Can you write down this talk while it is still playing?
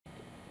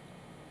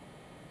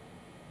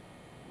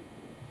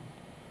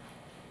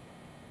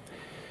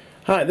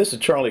Hi, this is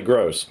Charlie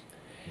Gross.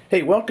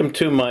 Hey, welcome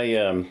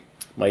to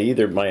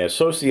either my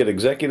associate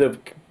executive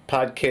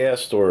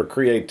podcast or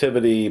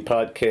creativity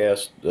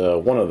podcast,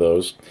 one of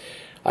those.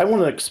 I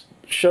want to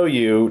show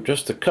you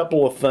just a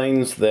couple of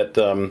things that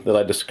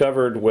I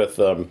discovered with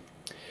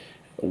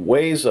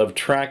ways of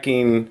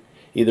tracking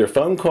either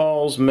phone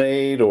calls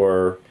made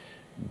or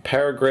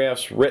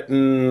paragraphs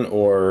written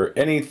or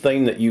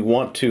anything that you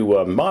want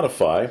to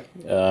modify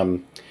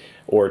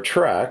or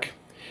track.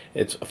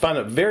 I find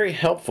it very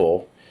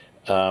helpful.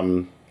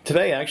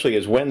 Today actually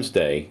is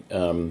Wednesday,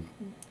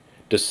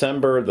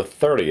 December the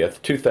 30th,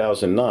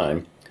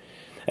 2009,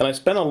 and I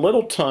spent a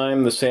little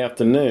time this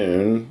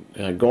afternoon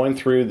going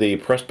through the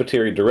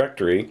Presbytery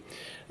directory,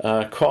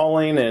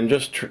 calling and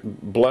just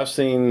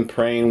blessing,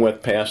 praying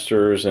with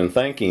pastors and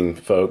thanking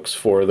folks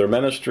for their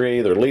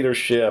ministry, their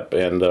leadership,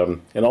 and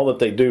all that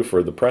they do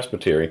for the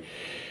Presbytery.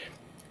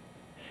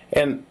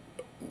 And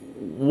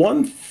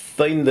one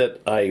thing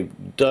that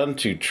I've done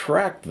to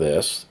track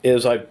this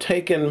is I've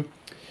taken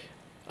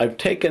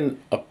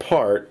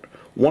apart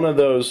one of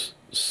those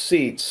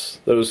seats,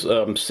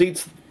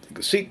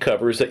 seat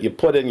covers that you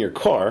put in your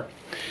car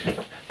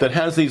that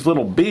has these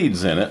little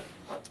beads in it,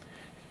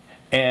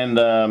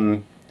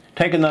 and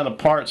taken that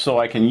apart so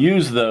I can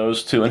use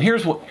those to. And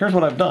here's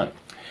what I've done.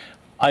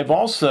 I've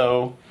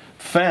also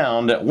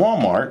found at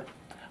Walmart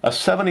a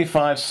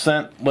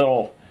 75-cent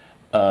little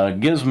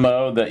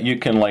gizmo that you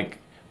can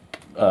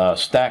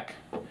stack.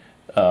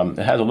 It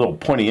has a little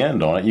pointy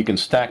end on it. You can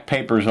stack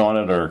papers on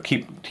it or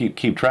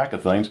keep track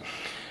of things.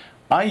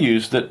 I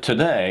used it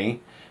today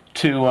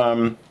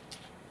to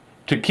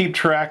keep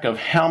track of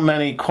how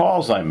many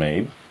calls I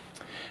made.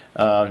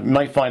 You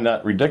might find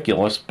that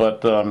ridiculous,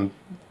 but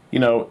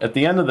at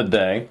the end of the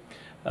day,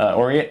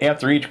 or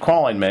after each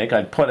call I make,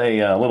 I'd put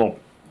a little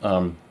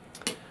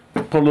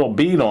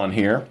bead on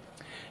here,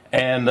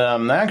 and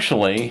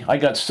actually I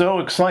got so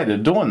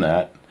excited doing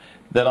that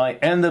I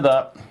ended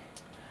up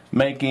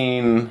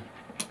making.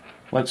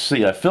 Let's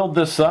see, I filled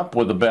this up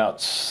with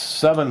about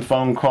 7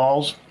 phone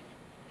calls,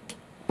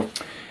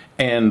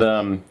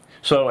 and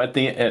so and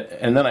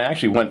then I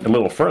actually went a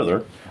little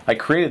further. I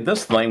created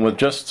this thing with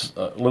just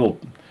a little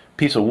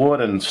piece of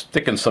wood and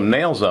sticking some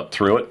nails up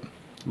through it.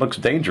 Looks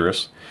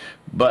dangerous,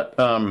 but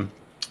and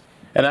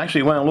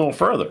actually went a little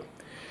further.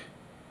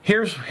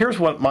 Here's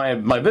what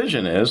my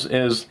vision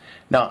is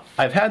now.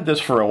 I've had this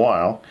for a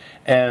while,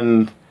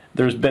 and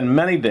there's been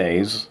many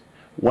days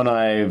when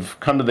I've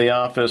come to the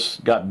office,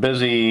 got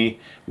busy,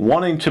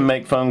 wanting to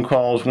make phone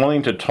calls,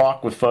 wanting to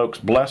talk with folks,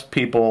 bless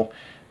people,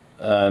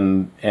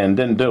 and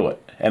didn't do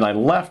it. And I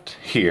left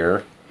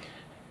here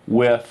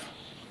with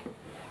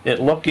it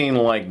looking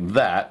like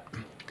that.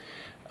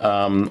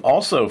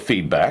 Also,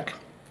 feedback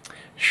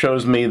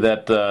shows me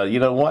that,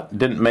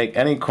 didn't make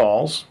any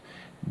calls,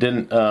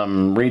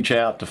 didn't reach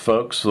out to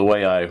folks the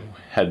way I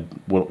had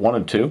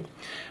wanted to.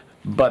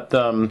 But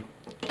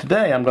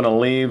today I'm going to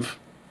leave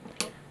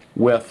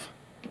with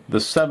the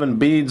 7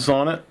 beads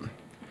on it,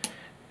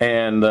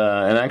 and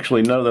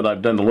actually know that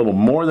I've done a little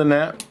more than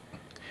that,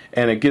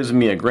 and it gives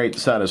me a great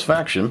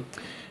satisfaction.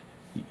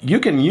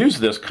 You can use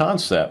this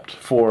concept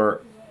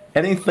for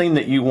anything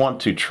that you want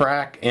to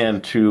track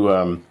and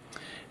to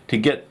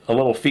get a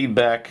little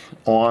feedback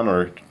on,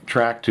 or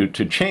track to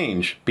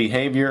change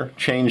behavior,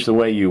 change the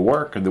way you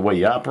work or the way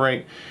you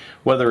operate,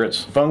 whether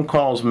it's phone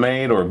calls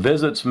made or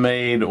visits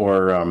made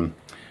or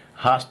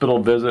hospital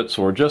visits,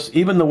 or just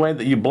even the way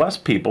that you bless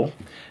people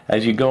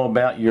as you go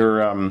about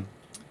your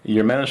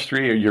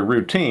ministry or your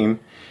routine.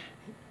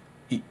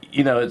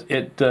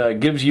 It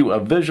gives you a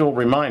visual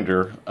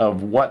reminder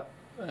of what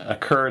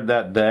occurred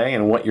that day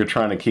and what you're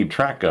trying to keep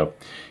track of.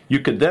 You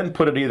could then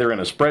put it either in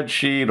a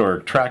spreadsheet or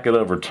track it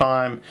over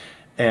time,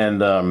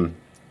 and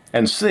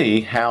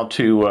see how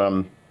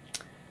to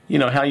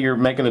how you're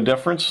making a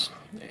difference,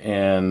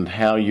 and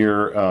how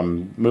you're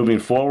moving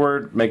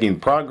forward, making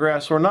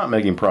progress or not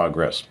making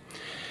progress.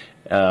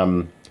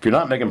 If you're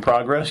not making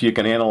progress, you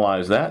can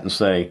analyze that and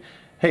say,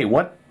 hey,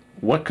 what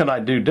can I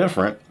do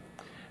different,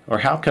 or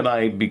how can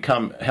I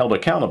become held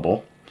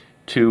accountable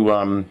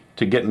to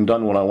getting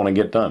done what I want to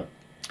get done.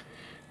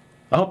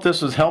 I hope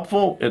this is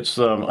helpful. It's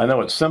I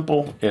know it's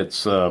simple,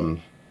 it's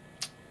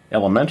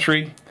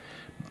elementary,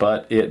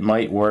 but it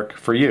might work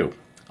for you.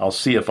 I'll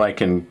see if I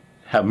can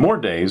have more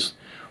days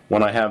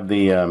when I have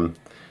the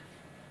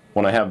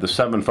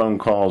 7 phone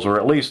calls, or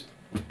at least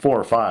 4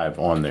 or 5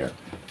 on there.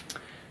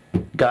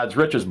 God's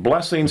richest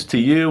blessings to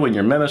you in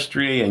your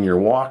ministry and your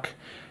walk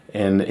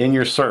and in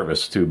your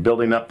service to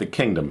building up the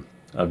kingdom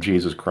of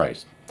Jesus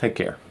Christ. Take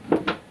care.